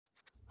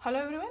Hello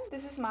everyone,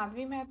 this is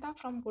Madhavi Mehta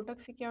from Kotak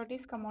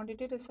Securities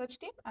Commodity Research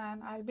Team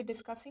and I'll be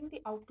discussing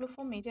the outlook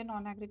for major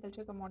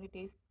non-agriculture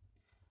commodities.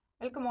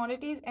 Well,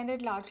 commodities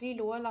ended largely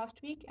lower last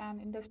week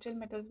and industrial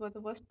metals were the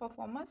worst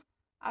performers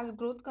as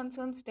growth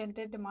concerns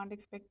dented demand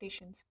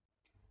expectations.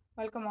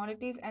 While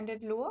commodities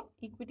ended lower,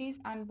 equities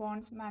and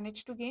bonds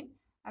managed to gain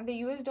and the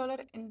US dollar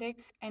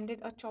index ended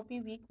a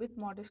choppy week with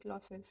modest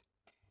losses.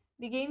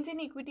 The gains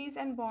in equities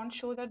and bonds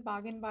show that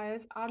bargain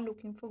buyers are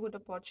looking for good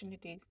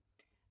opportunities.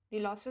 The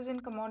losses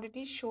in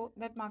commodities show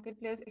that market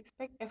players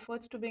expect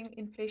efforts to bring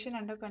inflation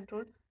under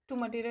control to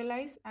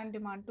materialize and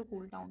demand to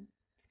cool down.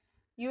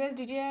 US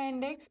DJIA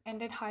index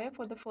ended higher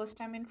for the first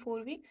time in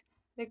 4 weeks,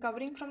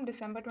 recovering from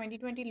December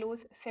 2020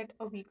 lows set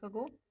a week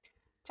ago.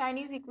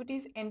 Chinese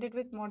equities ended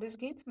with modest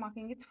gains,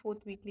 marking its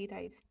fourth weekly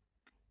rise.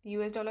 The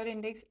US dollar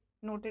index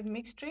noted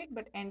mixed trade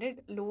but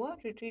ended lower,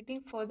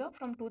 retreating further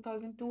from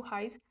 2002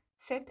 highs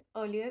set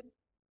earlier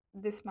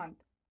this month.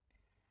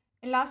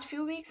 In last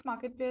few weeks,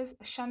 market players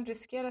shunned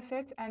riskier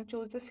assets and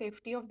chose the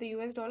safety of the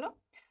US dollar.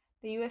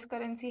 The US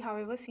currency,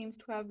 however, seems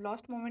to have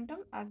lost momentum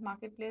as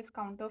market players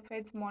counter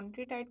Fed's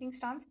monetary tightening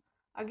stance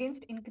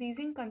against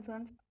increasing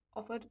concerns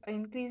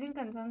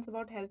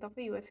about health of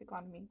the US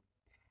economy.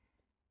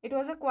 It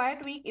was a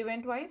quiet week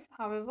event-wise,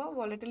 however,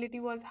 volatility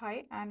was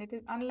high and it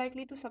is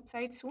unlikely to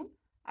subside soon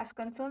as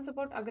concerns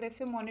about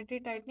aggressive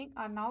monetary tightening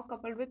are now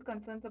coupled with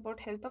concerns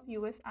about health of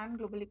US and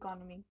global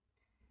economy.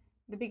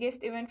 The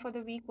biggest event for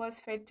the week was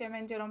Fed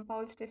Chairman Jerome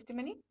Powell's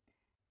testimony.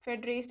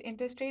 Fed raised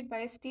interest rate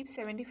by a steep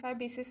 75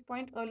 basis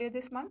point earlier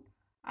this month,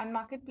 and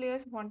market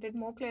players wanted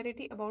more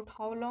clarity about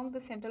how long the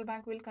central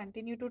bank will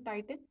continue to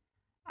tighten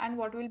and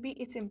what will be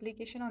its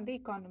implication on the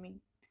economy.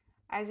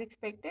 As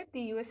expected,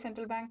 the US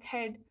central bank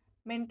head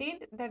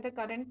maintained that the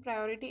current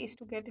priority is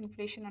to get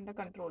inflation under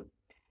control.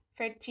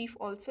 Fed chief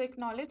also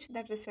acknowledged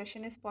that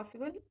recession is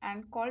possible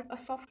and called a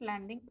soft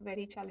landing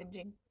very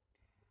challenging.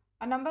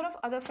 A number of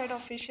other Fed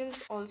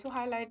officials also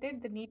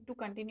highlighted the need to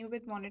continue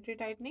with monetary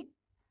tightening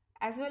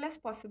as well as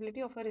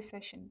possibility of a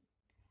recession.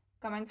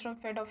 Comments from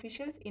Fed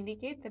officials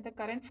indicate that the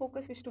current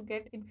focus is to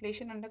get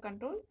inflation under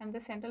control and the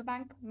central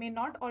bank may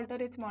not alter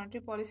its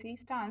monetary policy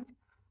stance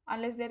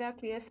unless there are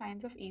clear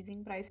signs of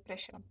easing price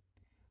pressure.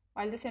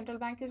 While the central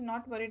bank is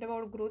not worried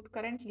about growth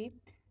currently,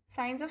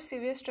 signs of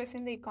severe stress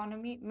in the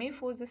economy may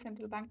force the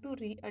central bank to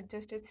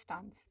readjust its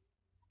stance.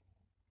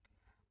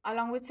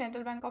 Along with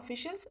central bank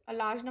officials, a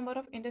large number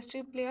of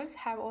industry players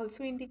have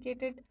also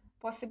indicated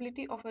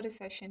possibility of a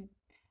recession.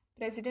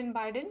 President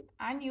Biden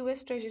and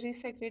US Treasury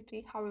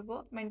Secretary,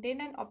 however,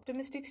 maintained an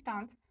optimistic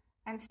stance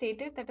and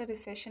stated that a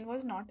recession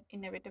was not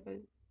inevitable.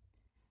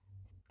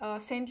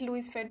 St.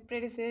 Louis Fed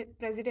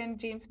President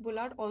James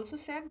Bullard also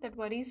said that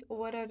worries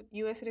over a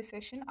US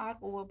recession are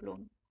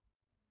overblown.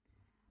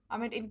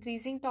 Amid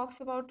increasing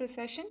talks about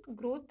recession,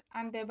 growth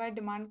and thereby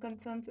demand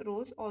concerns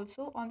rose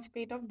also on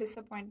spate of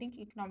disappointing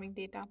economic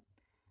data.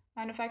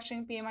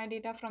 Manufacturing PMI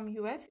data from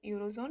US,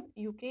 Eurozone,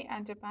 UK,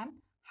 and Japan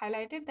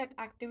highlighted that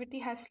activity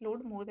has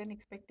slowed more than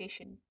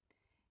expectation.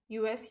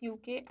 US,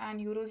 UK, and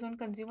Eurozone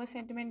consumer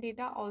sentiment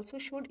data also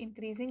showed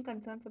increasing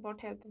concerns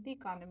about health of the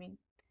economy.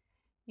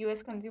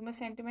 US consumer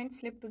sentiment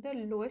slipped to the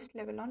lowest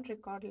level on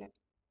record.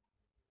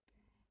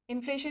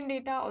 Inflation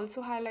data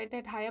also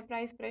highlighted higher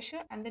price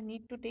pressure and the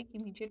need to take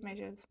immediate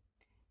measures.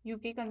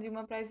 UK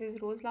consumer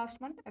prices rose last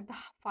month at the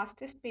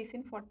fastest pace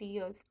in 40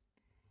 years.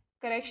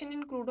 Correction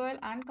in crude oil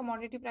and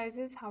commodity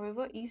prices,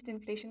 however, eased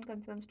inflation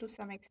concerns to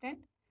some extent.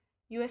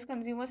 US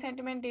consumer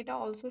sentiment data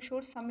also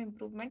showed some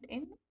improvement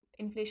in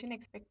inflation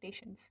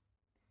expectations.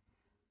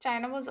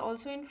 China was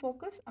also in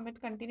focus amid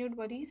continued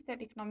worries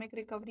that economic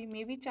recovery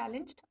may be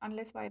challenged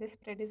unless virus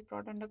spread is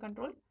brought under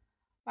control.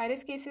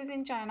 Virus cases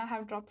in China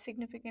have dropped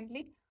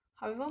significantly.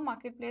 However,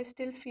 market players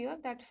still fear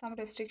that some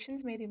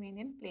restrictions may remain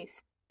in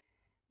place.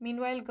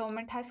 Meanwhile,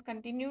 government has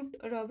continued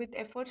with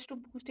efforts to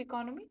boost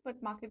economy,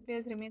 but market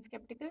players remain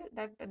skeptical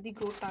that the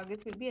growth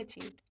targets will be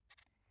achieved.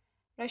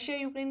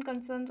 Russia-Ukraine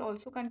concerns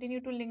also continue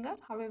to linger.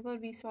 However,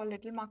 we saw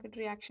little market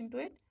reaction to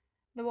it.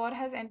 The war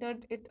has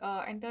entered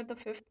the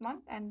fifth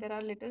month, and there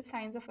are little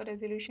signs of a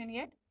resolution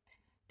yet.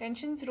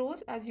 Tensions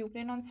rose as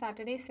Ukraine on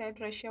Saturday said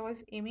Russia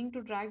was aiming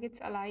to drag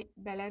its ally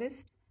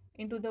Belarus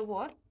into the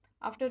war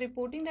after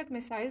reporting that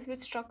missiles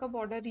which struck a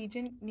border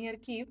region near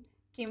Kyiv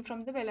came from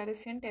the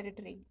Belarusian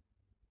territory.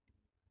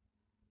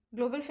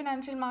 Global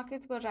financial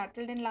markets were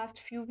rattled in last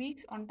few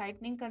weeks on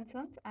tightening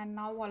concerns and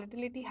now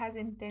volatility has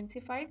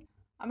intensified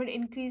amid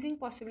increasing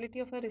possibility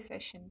of a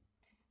recession.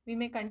 We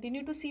may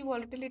continue to see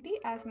volatility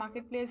as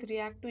market players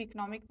react to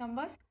economic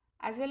numbers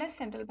as well as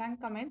central bank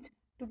comments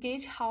to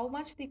gauge how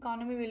much the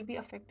economy will be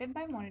affected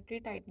by monetary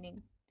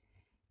tightening.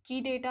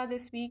 Key data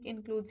this week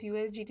includes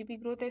US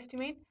GDP growth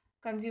estimate,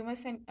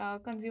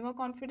 consumer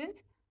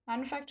confidence,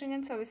 manufacturing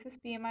and services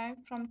PMI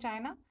from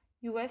China,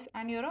 US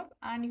and Europe,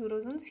 and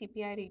Eurozone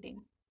CPI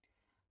reading.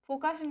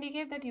 Forecasts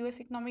indicate that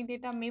US economic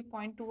data may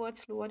point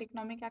towards slower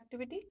economic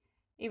activity.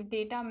 If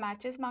data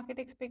matches market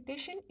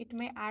expectation, it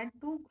may add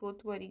to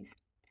growth worries.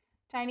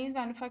 Chinese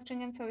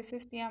manufacturing and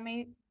services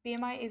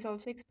PMI is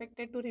also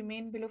expected to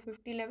remain below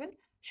 50 level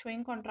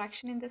showing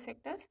contraction in the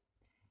sectors.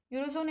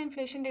 Eurozone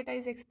inflation data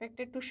is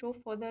expected to show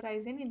further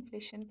rise in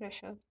inflation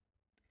pressure.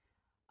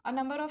 A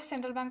number of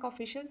central bank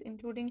officials,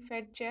 including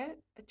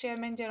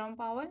Chairman Jerome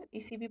Powell,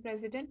 ECB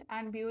President,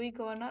 and BOE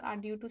Governor, are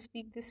due to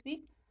speak this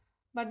week,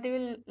 but they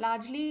are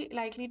largely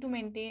likely to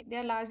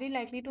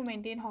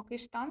maintain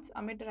hawkish stance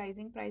amid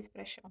rising price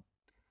pressure.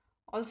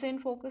 Also in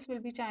focus will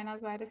be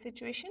China's virus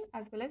situation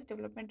as well as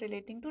development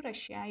relating to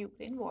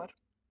Russia-Ukraine war.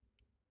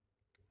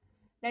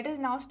 Let us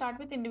now start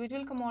with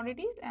individual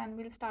commodities, and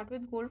we'll start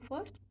with gold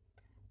first.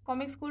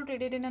 COMEX gold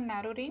traded in a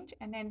narrow range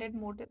and ended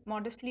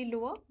modestly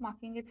lower,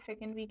 marking its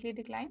second weekly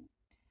decline.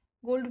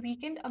 Gold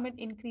weakened amid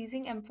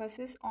increasing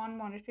emphasis on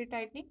monetary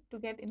tightening to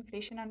get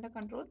inflation under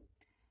control.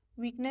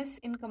 Weakness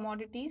in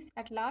commodities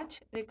at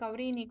large,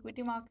 recovery in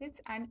equity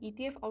markets, and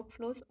ETF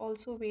outflows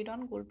also weighed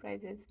on gold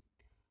prices.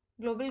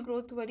 Global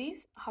growth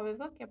worries,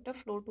 however, kept a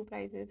floor to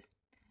prices.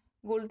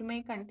 Gold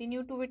may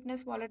continue to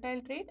witness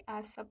volatile trade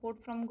as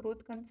support from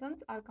growth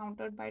concerns are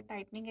countered by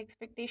tightening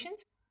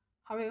expectations.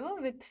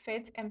 However, with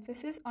Fed's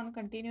emphasis on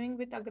continuing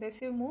with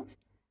aggressive moves,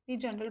 the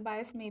general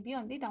bias may be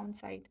on the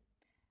downside.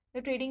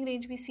 The trading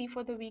range we see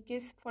for the week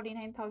is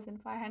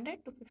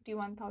 49,500 to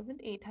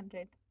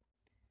 51,800.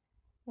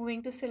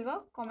 Moving to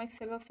silver, COMEX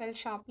silver fell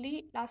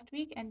sharply last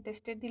week and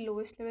tested the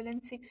lowest level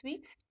in 6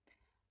 weeks.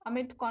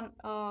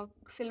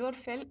 Silver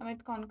fell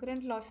amid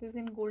concurrent losses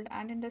in gold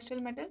and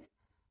industrial metals.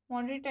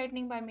 Monetary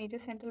tightening by major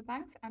central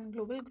banks and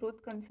global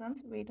growth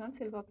concerns weighed on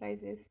silver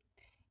prices.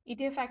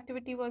 ETF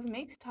activity was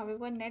mixed,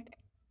 however, net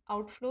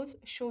outflows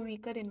show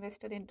weaker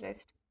investor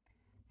interest.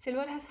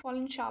 Silver has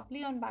fallen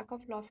sharply on back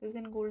of losses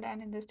in gold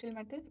and industrial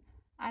metals,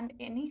 and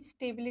any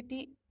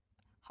stability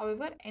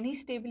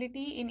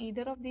in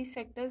either of these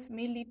sectors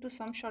may lead to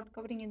some short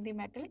covering in the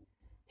metal.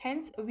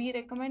 Hence, we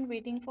recommend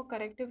waiting for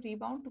corrective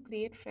rebound to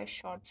create fresh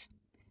shorts.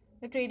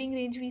 The trading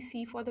range we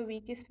see for the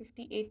week is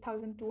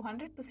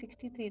 58,200 to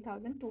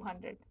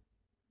 63,200.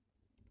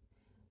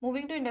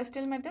 Moving to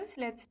industrial metals,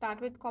 let's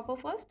start with copper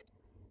first.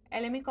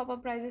 LME copper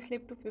prices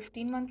slipped to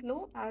 15-month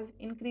low as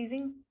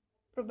increasing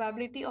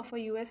probability of a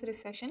US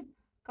recession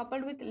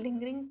coupled with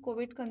lingering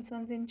COVID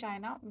concerns in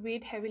China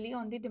weighed heavily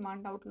on the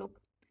demand outlook.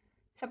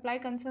 Supply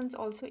concerns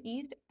also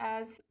eased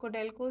as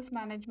Codelco's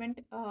management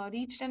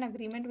reached an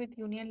agreement with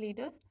union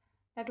leaders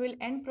that will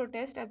end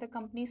protest at the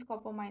company's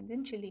copper mines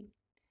in Chile.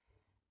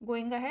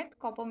 Going ahead,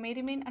 copper may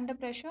remain under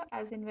pressure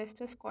as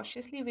investors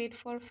cautiously wait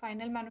for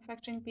final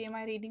manufacturing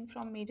PMI reading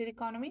from major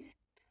economies.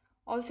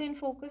 Also in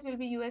focus will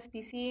be US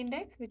PCE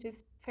index, which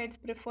is Fed's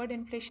preferred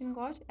inflation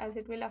gauge, as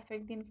it will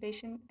affect the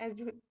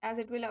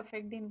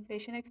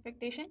inflation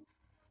expectation.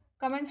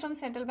 Comments from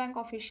central bank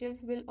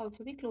officials will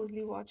also be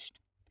closely watched.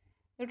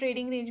 The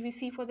trading range we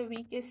see for the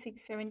week is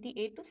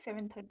 678 to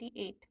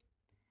 738.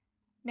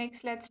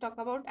 Next, let's talk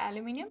about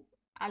aluminium.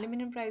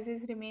 Aluminium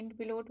prices remained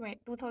below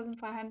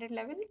 2,500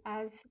 level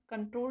as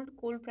controlled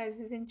coal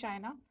prices in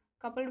China,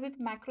 coupled with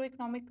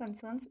macroeconomic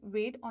concerns,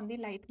 weighed on the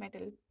light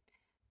metal.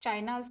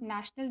 China's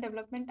National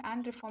Development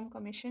and Reform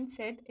Commission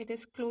said it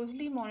is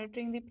closely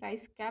monitoring the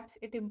price caps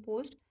it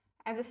imposed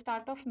at the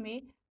start of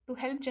May to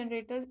help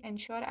generators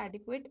ensure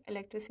adequate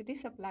electricity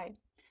supply.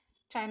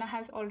 China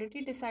has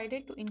already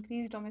decided to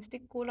increase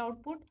domestic coal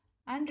output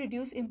and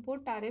reduce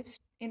import tariffs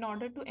in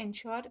order to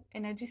ensure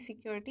energy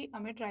security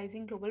amid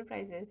rising global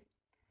prices.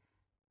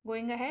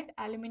 Going ahead,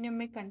 aluminium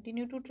may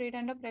continue to trade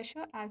under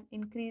pressure as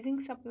increasing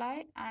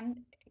supply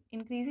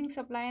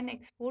and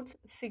exports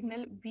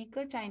signal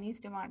weaker Chinese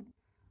demand.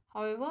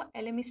 However,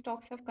 LME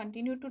stocks have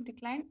continued to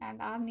decline and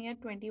are near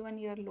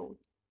 21-year low.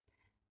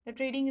 The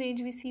trading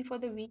range we see for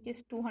the week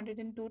is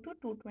 202 to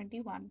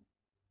 221.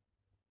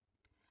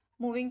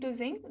 Moving to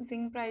zinc,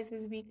 zinc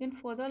prices weakened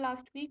further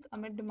last week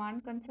amid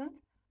demand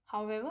concerns.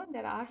 However,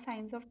 there are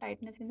signs of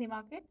tightness in the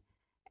market.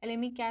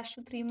 LME cash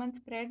to 3-month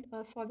spread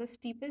saw the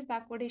steepest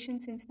backwardation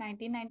since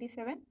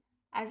 1997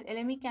 as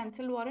LME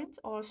cancelled warrants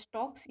or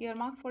stocks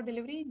earmarked for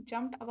delivery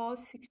jumped above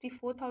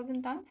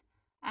 64,000 tons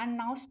and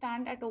now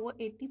stand at over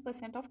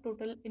 80% of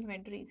total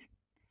inventories.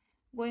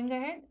 Going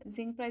ahead,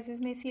 zinc prices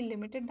may see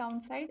limited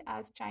downside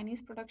as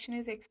Chinese production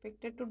is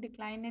expected to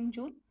decline in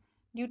June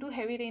due to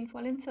heavy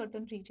rainfall in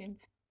certain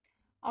regions.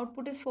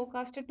 Output is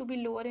forecasted to be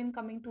lower in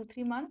coming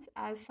 2-3 months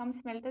as some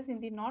smelters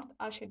in the north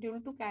are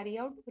scheduled to carry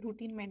out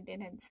routine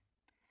maintenance.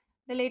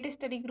 The latest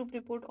study group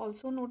report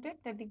also noted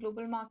that the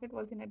global market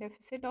was in a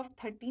deficit of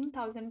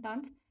 13,000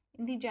 tons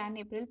in the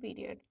Jan-April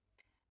period.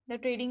 The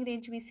trading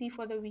range we see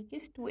for the week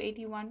is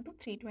 281 to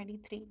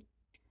 323.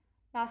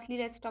 Lastly,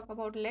 let's talk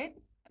about lead.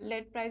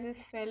 Lead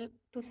prices fell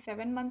to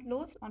 7-month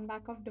lows on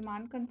back of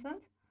demand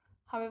concerns.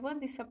 However,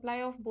 the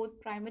supply of both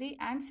primary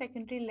and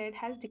secondary lead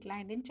has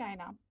declined in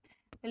China.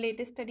 The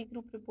latest study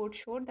group report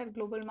showed that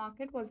global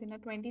market was in a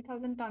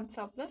 20,000 ton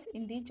surplus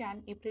in the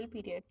Jan-April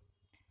period.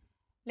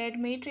 Lead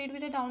may trade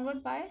with a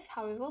downward bias,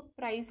 however,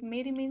 price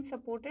may remain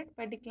supported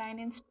by decline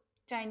in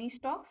Chinese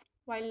stocks,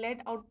 while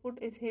lead output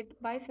is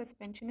hit by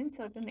suspension in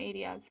certain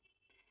areas.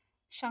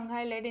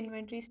 Shanghai lead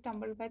inventories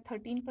tumbled by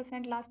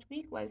 13% last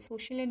week, while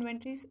social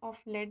inventories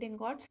of lead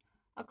ingots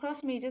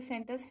across major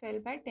centers fell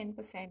by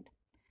 10%.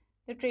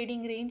 The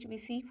trading range we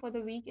see for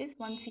the week is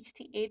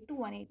 168 to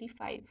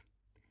 185.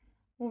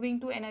 Moving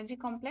to energy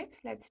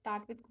complex, let's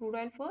start with crude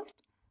oil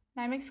first.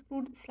 NYMEX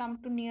crude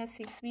slumped to near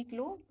 6-week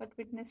low but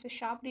witnessed a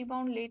sharp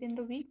rebound late in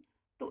the week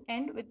to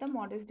end with a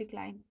modest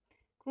decline.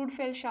 Crude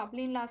fell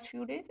sharply in last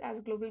few days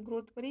as global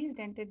growth worries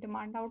dented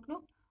demand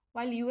outlook,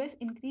 while US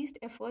increased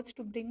efforts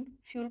to bring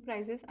fuel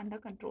prices under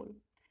control.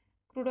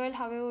 Crude oil,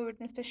 however,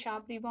 witnessed a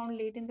sharp rebound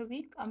late in the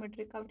week amid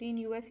recovery in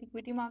US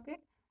equity market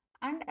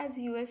and as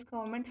US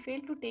government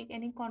failed to take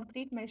any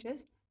concrete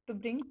measures to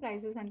bring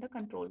prices under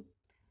control.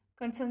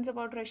 Concerns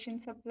about Russian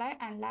supply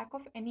and lack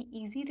of any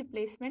easy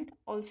replacement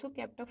also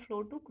kept a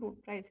floor to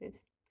crude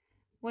prices.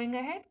 Going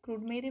ahead,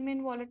 crude may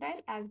remain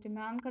volatile as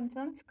demand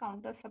concerns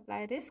counter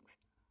supply risks.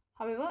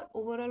 However,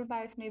 overall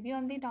bias may be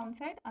on the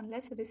downside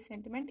unless risk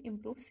sentiment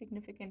improves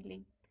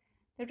significantly.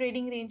 The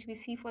trading range we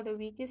see for the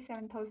week is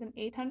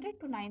 7,800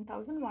 to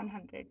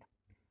 9,100.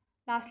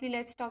 Lastly,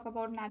 let's talk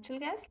about natural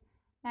gas.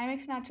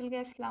 NYMEX natural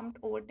gas slumped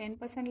over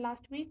 10%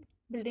 last week,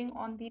 building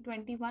on the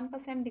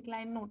 21%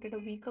 decline noted a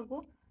week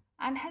ago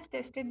and has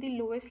tested the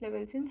lowest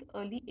level since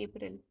early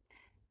April.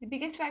 The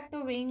biggest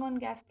factor weighing on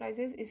gas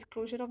prices is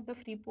closure of the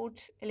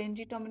Freeport's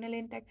LNG terminal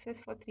in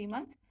Texas for 3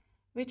 months,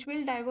 which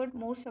will divert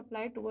more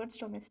supply towards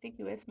domestic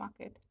US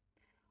market.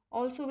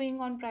 Also weighing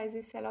on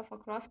prices sell-off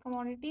across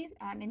commodities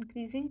and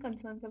increasing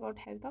concerns about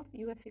health of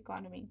US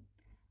economy.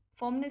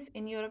 Firmness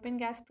in European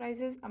gas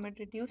prices amid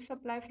reduced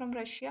supply from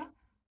Russia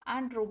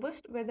and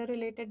robust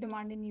weather-related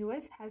demand in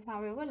US has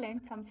however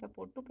lent some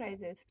support to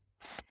prices.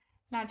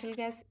 Natural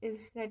gas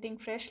is setting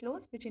fresh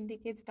lows, which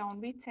indicates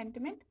downbeat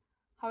sentiment.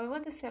 However,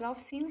 the sell-off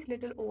seems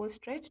little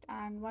overstretched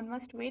and one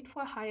must wait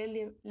for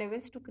higher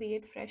levels to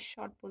create fresh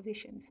short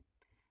positions.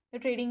 The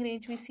trading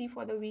range we see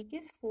for the week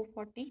is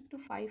 440 to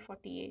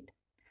 548.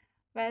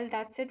 Well,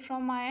 that's it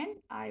from my end.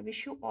 I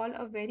wish you all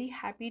a very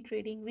happy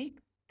trading week.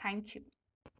 Thank you.